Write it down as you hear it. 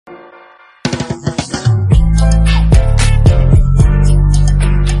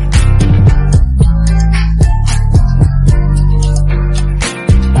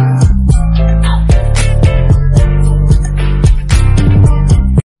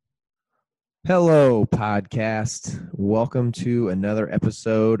Hello, podcast. Welcome to another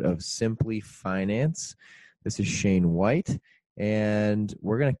episode of Simply Finance. This is Shane White, and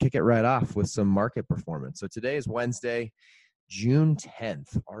we're going to kick it right off with some market performance. So today is Wednesday, June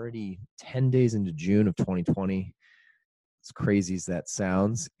 10th, already 10 days into June of 2020. As crazy as that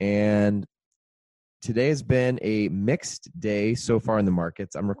sounds. And today has been a mixed day so far in the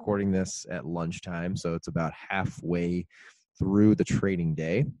markets. I'm recording this at lunchtime, so it's about halfway through the trading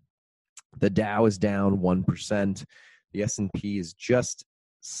day. The Dow is down 1%. The S&P is just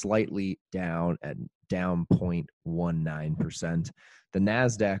slightly down at down 0.19%. The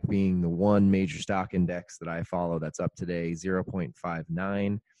NASDAQ being the one major stock index that I follow that's up today,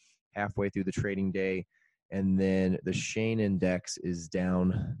 0.59, halfway through the trading day. And then the Shane Index is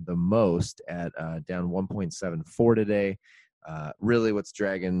down the most at down 1.74 today. Really what's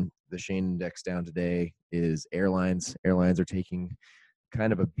dragging the Shane Index down today is airlines. Airlines are taking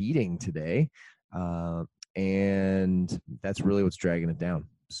kind of a beating today, and that's really what's dragging it down.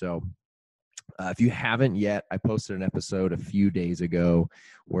 So if you haven't yet, I posted an episode a few days ago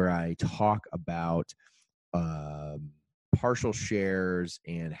where I talk about partial shares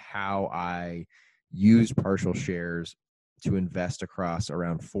and how I use partial shares to invest across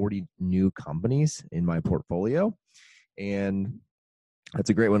around 40 new companies in my portfolio. And that's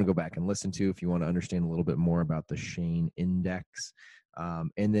a great one to go back and listen to if you want to understand a little bit more about the Shane Index.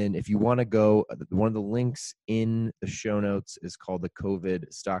 And then if you want to go, one of the links in the show notes is called the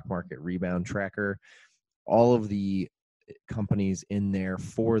COVID Stock Market Rebound Tracker. All of the companies in there,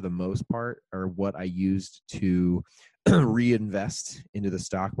 for the most part, are what I used to reinvest into the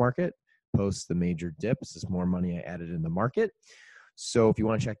stock market post the major dips. There's more money I added in the market. So if you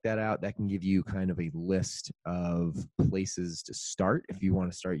want to check that out, that can give you kind of a list of places to start if you want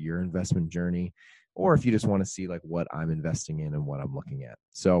to start your investment journey, or if you just want to see like what I'm investing in and what I'm looking at.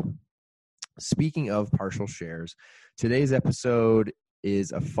 So speaking of partial shares, today's episode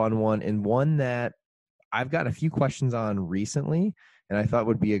is a fun one, and one that I've gotten a few questions on recently, and I thought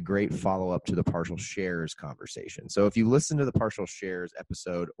would be a great follow-up to the partial shares conversation. So if you listen to the partial shares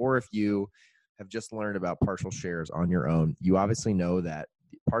episode, or if you have just learned about partial shares on your own, you obviously know that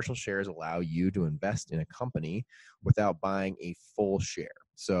partial shares allow you to invest in a company without buying a full share.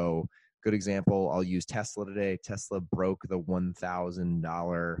 So good example, I'll use Tesla today. Tesla broke the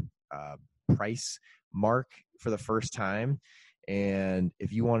 $1,000 price mark for the first time. And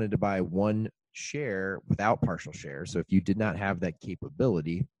if you wanted to buy one share without partial shares, so if you did not have that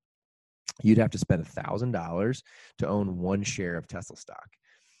capability, you'd have to spend $1,000 to own one share of Tesla stock.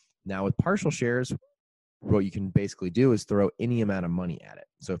 Now with partial shares, what you can basically do is throw any amount of money at it.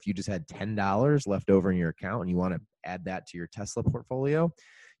 So if you just had $10 left over in your account and you want to add that to your Tesla portfolio,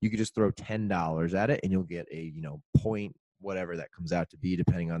 you could just throw $10 at it and you'll get a, point whatever that comes out to be,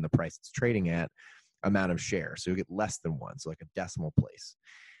 depending on the price it's trading at, amount of shares. So you'll get less than one, so like a decimal place.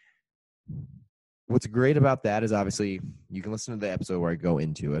 What's great about that is obviously you can listen to the episode where I go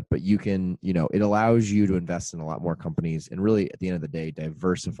into it, but you can, it allows you to invest in a lot more companies and really at the end of the day,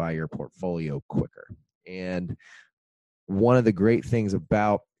 diversify your portfolio quicker. And one of the great things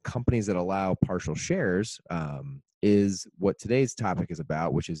about companies that allow partial shares is what today's topic is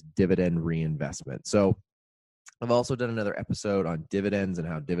about, which is dividend reinvestment. So I've also done another episode on dividends and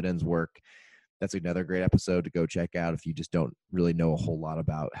how dividends work. That's another great episode to go check out if you just don't really know a whole lot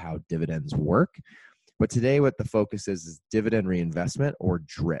about how dividends work. But today what the focus is dividend reinvestment, or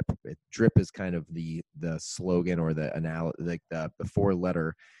DRIP. DRIP is kind of the slogan or the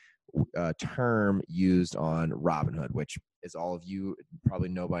four-letter term used on Robinhood, which, as all of you probably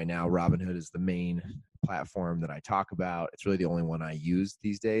know by now, Robinhood is the main platform that I talk about. It's really the only one I use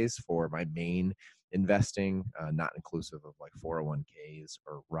these days for my main investing, not inclusive of like 401ks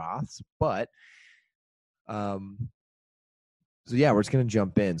or Roths. But so yeah, we're just going to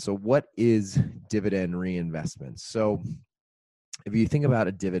jump in. So what is dividend reinvestment? So if you think about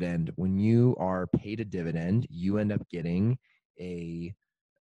a dividend, when you are paid a dividend, you end up getting a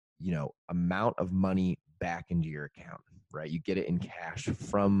amount of money back into your account, right? You get it in cash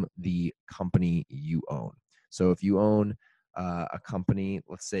from the company you own. So if you own a company,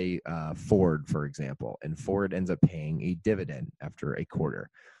 let's say Ford, for example, and Ford ends up paying a dividend after a quarter.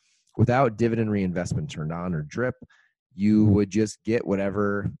 Without dividend reinvestment turned on, or DRIP, you would just get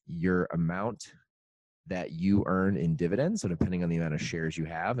whatever your amount that you earn in dividends. So depending on the amount of shares you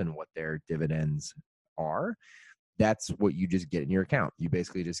have and what their dividends are, that's what you just get in your account. You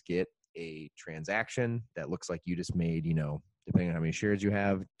basically just get a transaction that looks like you just made, depending on how many shares you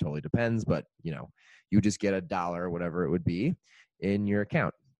have, totally depends, but you just get $1, whatever it would be, in your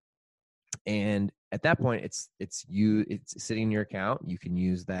account. And at that point, it's sitting in your account. You can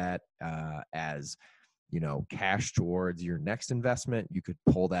use that as cash towards your next investment. You could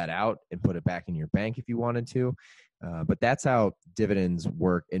pull that out and put it back in your bank if you wanted to. But that's how dividends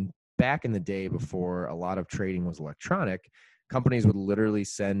work. And back in the day, before a lot of trading was electronic, companies would literally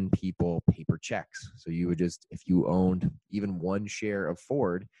send people paper checks. So you would just, if you owned even one share of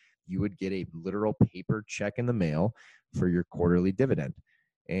Ford, you would get a literal paper check in the mail for your quarterly dividend.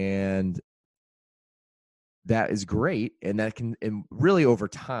 And that is great. And that can, and really over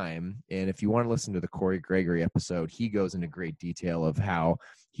time, and if you want to listen to the Corey Gregory episode, he goes into great detail of how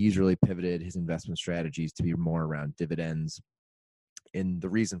he's really pivoted his investment strategies to be more around dividends. And the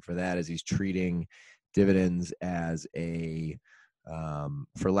reason for that is he's treating dividends as a,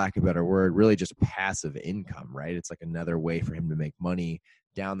 for lack of a better word, really just passive income, right? It's like another way for him to make money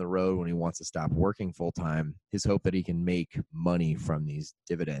down the road when he wants to stop working full time. His hope that he can make money from these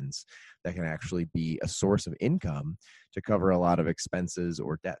dividends that can actually be a source of income to cover a lot of expenses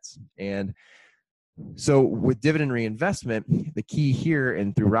or debts. And so with dividend reinvestment, the key here,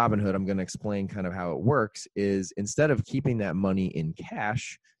 and through Robinhood, I'm going to explain kind of how it works, is instead of keeping that money in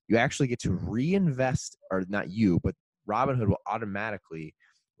cash, you actually get to reinvest, or not you, but Robinhood will automatically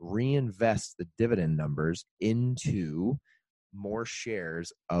reinvest the dividend numbers into more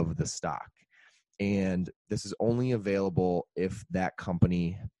shares of the stock. And this is only available if that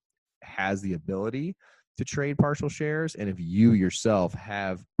company has the ability to trade partial shares, and if you yourself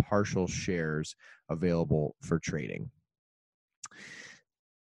have partial shares available for trading.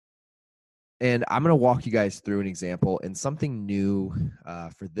 And I'm going to walk you guys through an example and something new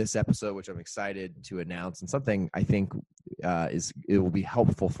for this episode, which I'm excited to announce, and something I think it will be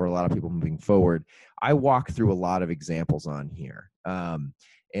helpful for a lot of people moving forward. I walk through a lot of examples on here.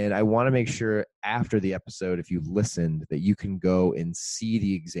 And I want to make sure after the episode, if you've listened, that you can go and see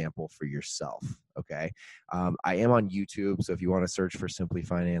the example for yourself. Okay. I am on YouTube. So if you want to search for Simply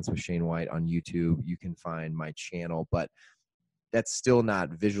Finance with Shane White on YouTube, you can find my channel, but that's still not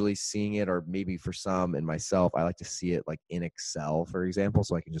visually seeing it, or maybe for some and myself, I like to see it like in Excel, for example,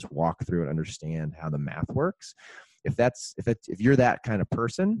 so I can just walk through and understand how the math works. If you're that kind of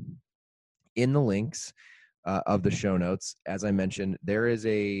person, in the links of the show notes, as I mentioned,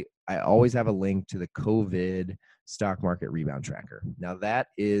 I always have a link to the COVID stock market rebound tracker. Now that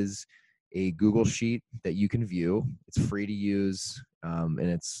is a Google sheet that you can view. It's free to use, and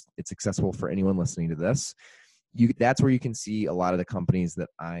it's accessible for anyone listening to this. That's where you can see a lot of the companies that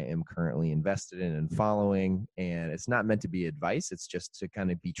I am currently invested in and following. And it's not meant to be advice. It's just to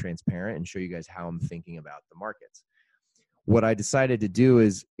kind of be transparent and show you guys how I'm thinking about the markets. What I decided to do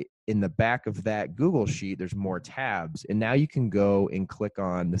is in the back of that Google sheet, there's more tabs. And now you can go and click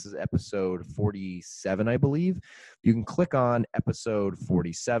on, this is episode 47, I believe. You can click on episode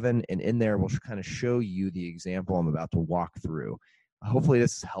 47, and in there, we'll kind of show you the example I'm about to walk through. Hopefully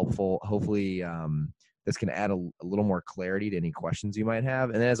this is helpful. Hopefully, this can add a little more clarity to any questions you might have.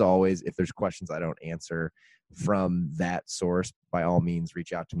 And as always, if there's questions I don't answer from that source, by all means,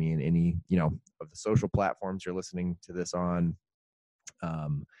 reach out to me in any, of the social platforms you're listening to this on.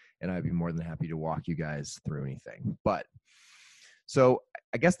 And I'd be more than happy to walk you guys through anything. But so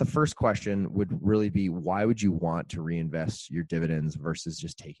I guess the first question would really be, why would you want to reinvest your dividends versus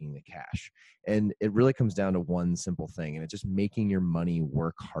just taking the cash? And it really comes down to one simple thing, and it's just making your money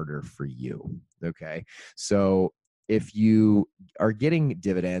work harder for you. Okay. So if you are getting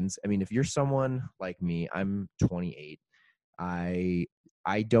dividends, I mean, if you're someone like me, I'm 28. I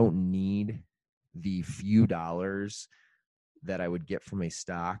don't need the few dollars that I would get from a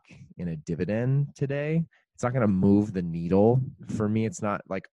stock in a dividend today. It's not going to move the needle for me. It's not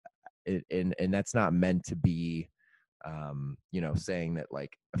like, and that's not meant to be, saying that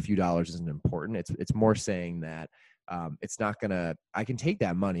like a few dollars isn't important. It's more saying that it's not going to, I can take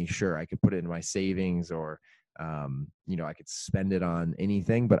that money. Sure. I could put it in my savings, or, I could spend it on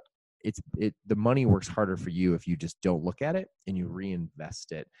anything, but the money works harder for you if you just don't look at it and you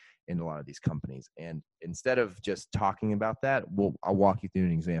reinvest it in a lot of these companies. And instead of just talking about that, I'll walk you through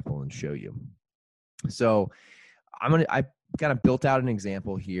an example and show you. So I kind of built out an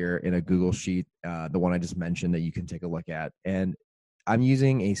example here in a Google sheet, the one I just mentioned, that you can take a look at. And I'm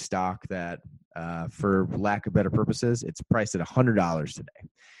using a stock that, for lack of better purposes, it's priced at $100 today.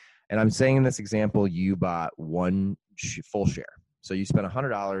 And I'm saying in this example, you bought one full share. So you spent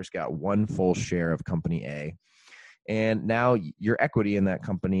 $100, got one full share of company A. And now your equity in that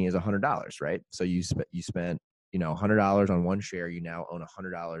company is $100, right? So you spent, $100 on one share. You now own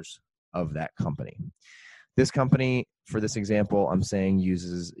 $100 of that company. This company, for this example, I'm saying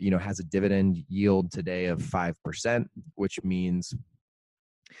has a dividend yield today of 5%, which means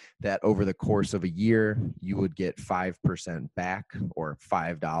that over the course of a year, you would get 5% back, or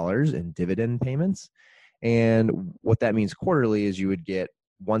 $5 in dividend payments. And what that means quarterly is you would get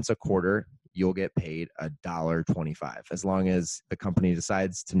once a quarter, you'll get paid $1.25, as long as the company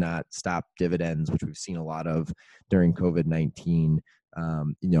decides to not stop dividends, which we've seen a lot of during COVID-19.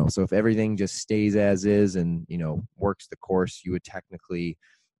 So if everything just stays as is and, works the course, you would technically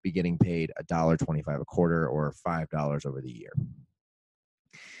be getting paid $1.25 a quarter, or $5 over the year.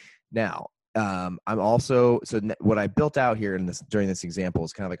 Now, I'm also, what I built out here during this example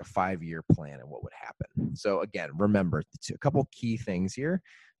is kind of like a 5-year plan and what would happen. So again, remember a couple key things here.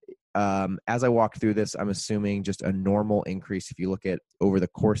 As I walk through this, I'm assuming just a normal increase. If you look at over the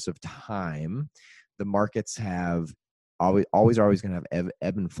course of time, the markets have always going to have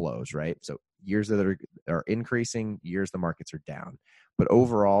ebb and flows, right? So years that are increasing, years the markets are down. But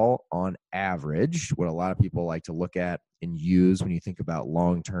overall, on average, what a lot of people like to look at and use when you think about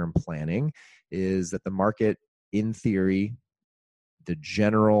long-term planning is that the market, in theory, the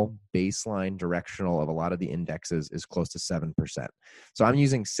general baseline directional of a lot of the indexes is close to 7%. So I'm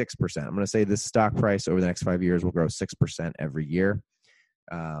using 6%. I'm going to say this stock price over the next 5 years will grow 6% every year.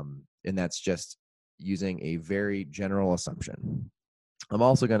 And that's just using a very general assumption. I'm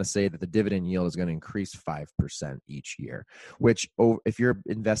also going to say that the dividend yield is going to increase 5% each year, which if you're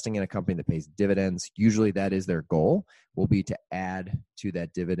investing in a company that pays dividends, usually that is their goal, will be to add to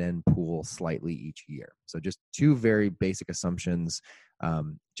that dividend pool slightly each year. So just two very basic assumptions,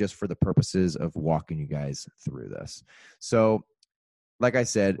 just for the purposes of walking you guys through this. So like I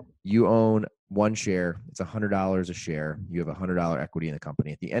said, you own one share. It's $100 a share. You have $100 equity in the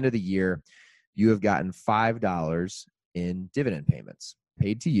company. At the end of the year, you have gotten $5 in dividend payments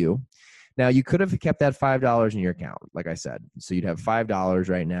paid to you. Now, you could have kept that $5 in your account, like I said. So you'd have $5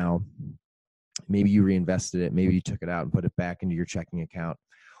 right now. Maybe you reinvested it. Maybe you took it out and put it back into your checking account.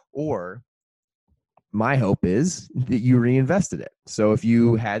 Or my hope is that you reinvested it. So if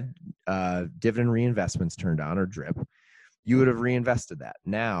you had dividend reinvestments turned on, or DRIP, you would have reinvested that.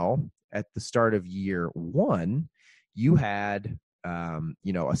 Now, at the start of year one, you had a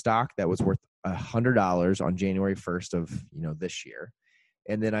stock that was worth $100 on January 1st of this year.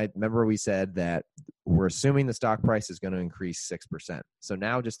 And then I remember we said that we're assuming the stock price is going to increase 6%. So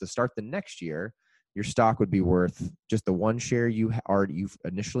now, just to start the next year, your stock would be worth, just the one share you've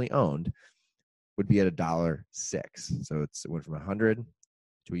initially owned would be at $1.06. So it went from 100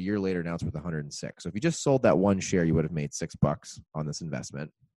 to a year later. Now it's worth 106. So if you just sold that one share, you would have made $6 on this investment.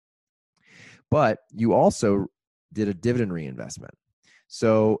 But you also did a dividend reinvestment.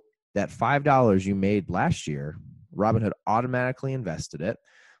 So that $5 you made last year, Robinhood automatically invested it.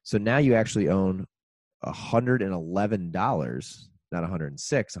 So now you actually own $111, not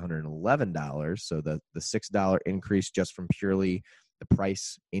 106, $111. So the $6 increase just from purely the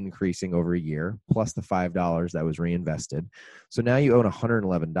price increasing over a year, plus the $5 that was reinvested. So now you own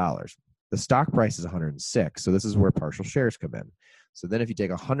 $111. The stock price is 106. So this is where partial shares come in. So then if you take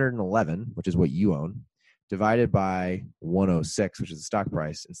 111, which is what you own, divided by 106, which is the stock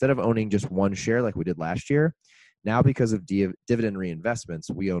price, instead of owning just one share like we did last year, now because of dividend reinvestments,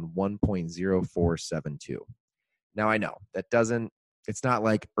 we own 1.0472. Now I know it's not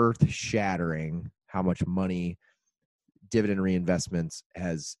like earth shattering how much money dividend reinvestments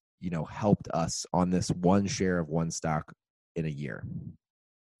has, helped us on this one share of one stock in a year.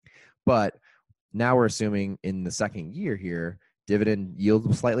 But now we're assuming in the second year here, dividend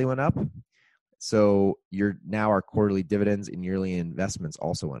yield slightly went up. So our quarterly dividends and yearly investments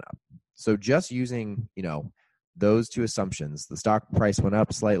also went up. So just using, those two assumptions, the stock price went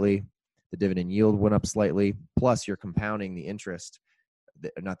up slightly, the dividend yield went up slightly, plus you're compounding the interest,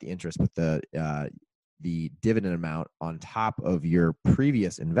 not the interest, but the dividend amount on top of your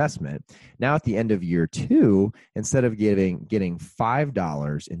previous investment. Now at the end of year two, instead of getting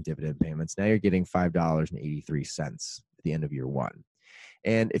 $5 in dividend payments, now you're getting $5.83 at the end of year one.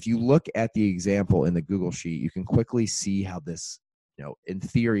 And if you look at the example in the Google Sheet, you can quickly see how this, in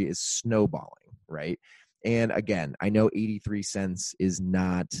theory, is snowballing, right? And again, I know 83 cents is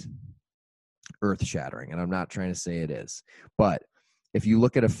not earth-shattering, and I'm not trying to say it is. But if you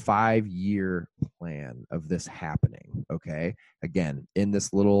look at a 5-year plan of this happening, okay, again, in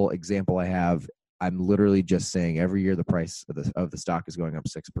this little example I have, I'm literally just saying every year the price of the stock is going up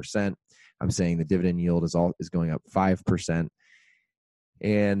 6%. I'm saying the dividend yield is going up 5%.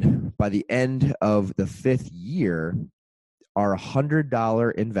 And by the end of the 5th year, our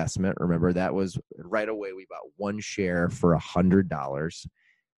 $100 investment, remember that was right away, we bought one share for $100.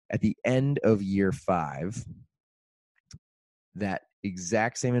 At the end of year 5, that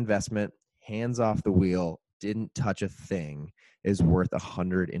exact same investment, hands off the wheel, didn't touch a thing is worth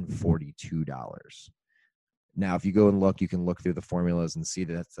 $142. Now, if you go and look, you can look through the formulas and see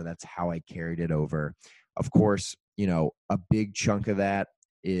that that's how I carried it over. Of course, a big chunk of that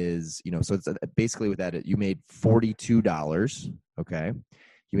is, so it's basically with that, you made $42. Okay.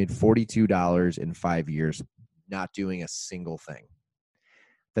 You made $42 in 5 years, not doing a single thing.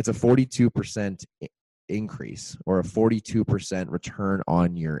 That's a 42% increase, or a 42% return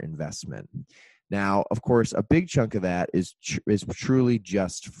on your investment. Now, of course, a big chunk of that is truly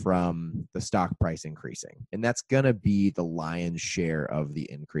just from the stock price increasing. And that's going to be the lion's share of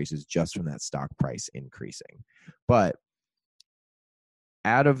the increases just from that stock price increasing. But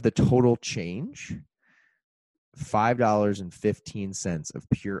out of the total change, $5.15 of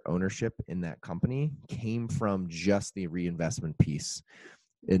pure ownership in that company came from just the reinvestment piece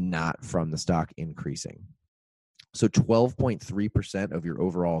and not from the stock increasing. So 12.3% of your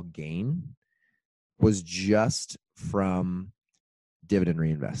overall gain was just from dividend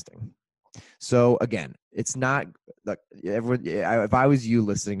reinvesting. So again, it's not like everyone. If I was you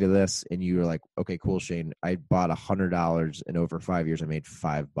listening to this and you were like, okay, cool, Shane, I bought $100 and over 5 years I made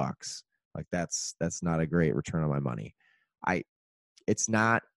 $5. Like that's not a great return on my money. It's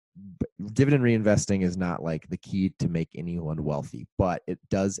not. Dividend reinvesting is not like the key to make anyone wealthy, but it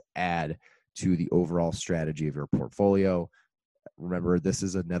does add to the overall strategy of your portfolio. Remember, this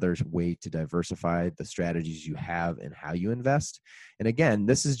is another way to diversify the strategies you have and how you invest. And again,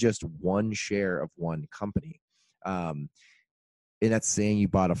 this is just one share of one company. And that's saying you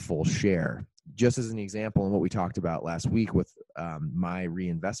bought a full share. Just as an example, and what we talked about last week with my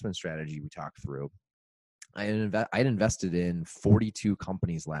reinvestment strategy we talked through, I had invested in 42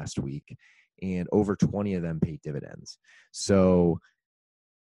 companies last week, and over 20 of them paid dividends. So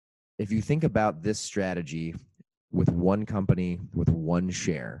if you think about this strategy with one company, with one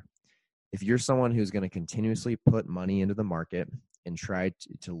share, if you're someone who's going to continuously put money into the market and try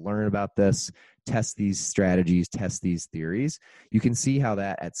to learn about this, test these strategies, test these theories, you can see how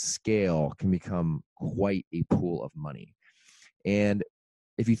that at scale can become quite a pool of money. And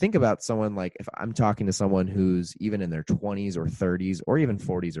if you think about someone like, if I'm talking to someone who's even in their 20s or 30s or even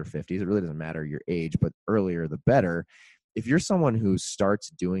 40s or 50s, it really doesn't matter your age, but earlier the better. If you're someone who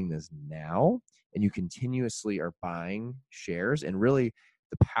starts doing this now and you continuously are buying shares, and really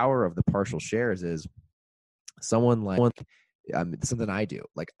the power of the partial shares is someone like something I do.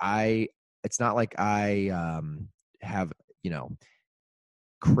 Like it's not like I have,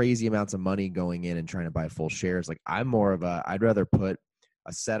 crazy amounts of money going in and trying to buy full shares. Like I'm more of I'd rather put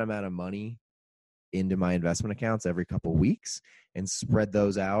a set amount of money into my investment accounts every couple of weeks and spread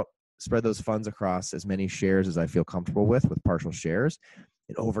those funds across as many shares as I feel comfortable with partial shares.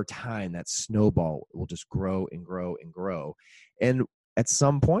 And over time, that snowball will just grow and grow and grow. And at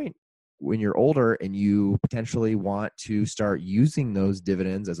some point, when you're older and you potentially want to start using those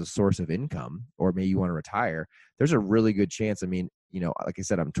dividends as a source of income, or maybe you want to retire, there's a really good chance. I mean, like I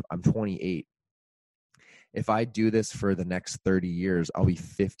said, I'm 28. If I do this for the next 30 years, I'll be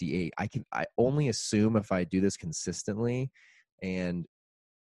 58. I only assume if I do this consistently and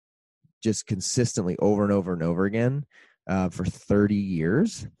just consistently over and over and over again for 30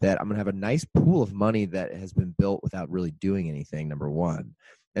 years, that I'm going to have a nice pool of money that has been built without really doing anything, number one.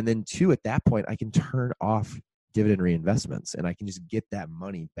 And then two, at that point, I can turn off dividend reinvestments and I can just get that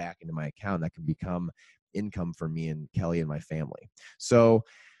money back into my account. That can become income for me and Kelly and my family. So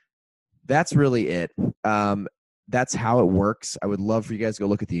that's really it. That's how it works. I would love for you guys to go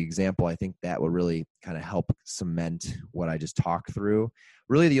look at the example. I think that would really kind of help cement what I just talked through.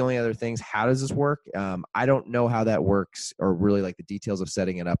 Really, the only other things, how does this work? I don't know how that works, or really like the details of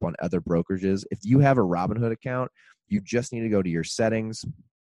setting it up on other brokerages. If you have a Robinhood account, you just need to go to your settings,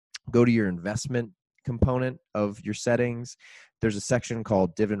 go to your investment component of your settings. There's a section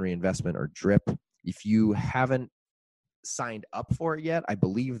called dividend reinvestment, or DRIP. If you haven't signed up for it yet, I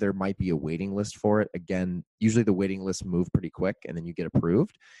believe there might be a waiting list for it. Again, usually the waiting lists move pretty quick and then you get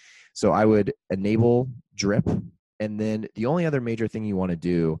approved. So I would enable DRIP. And then the only other major thing you want to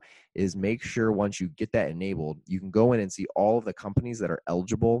do is make sure once you get that enabled, you can go in and see all of the companies that are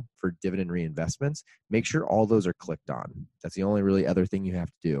eligible for dividend reinvestments. Make sure all those are clicked on. That's the only really other thing you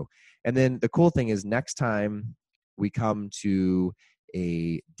have to do. And then the cool thing is, next time we come to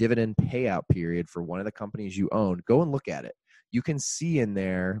a dividend payout period for one of the companies you own, go and look at it. You can see in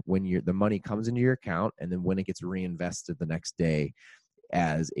there when the money comes into your account and then when it gets reinvested the next day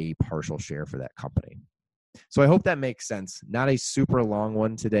as a partial share for that company. So I hope that makes sense. Not a super long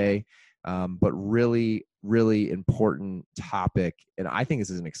one today, but really, really important topic. And I think this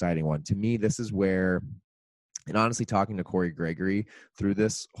is an exciting one. To me, this is where, and honestly, talking to Corey Gregory through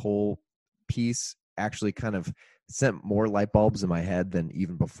this whole piece actually kind of sent more light bulbs in my head than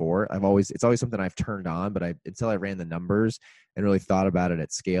even before. It's always something I've turned on, but until I ran the numbers and really thought about it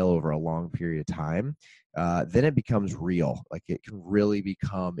at scale over a long period of time, then it becomes real. Like it can really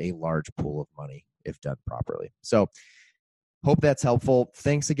become a large pool of money if done properly. So hope that's helpful.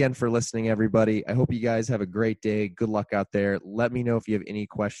 Thanks again for listening, everybody. I hope you guys have a great day. Good luck out there. Let me know if you have any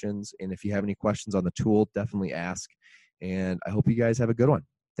questions. And if you have any questions on the tool, definitely ask. And I hope you guys have a good one.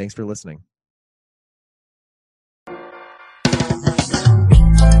 Thanks for listening.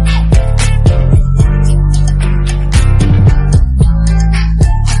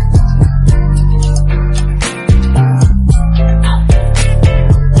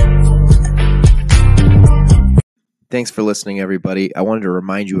 Thanks for listening, everybody. I wanted to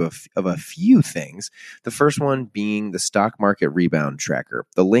remind you of a few things. The first one being the stock market rebound tracker.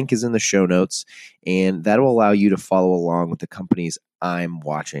 The link is in the show notes, and that will allow you to follow along with the companies I'm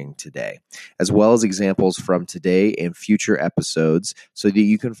watching today, as well as examples from today and future episodes so that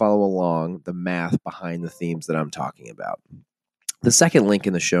you can follow along the math behind the themes that I'm talking about. The second link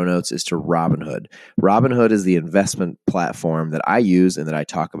in the show notes is to Robinhood. Robinhood is the investment platform that I use and that I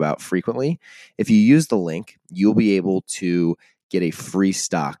talk about frequently. If you use the link, you'll be able to get a free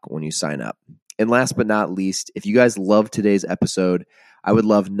stock when you sign up. And last but not least, if you guys love today's episode, I would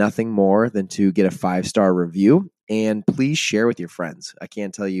love nothing more than to get a 5-star review, and please share with your friends. I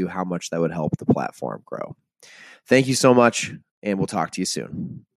can't tell you how much that would help the platform grow. Thank you so much, and we'll talk to you soon.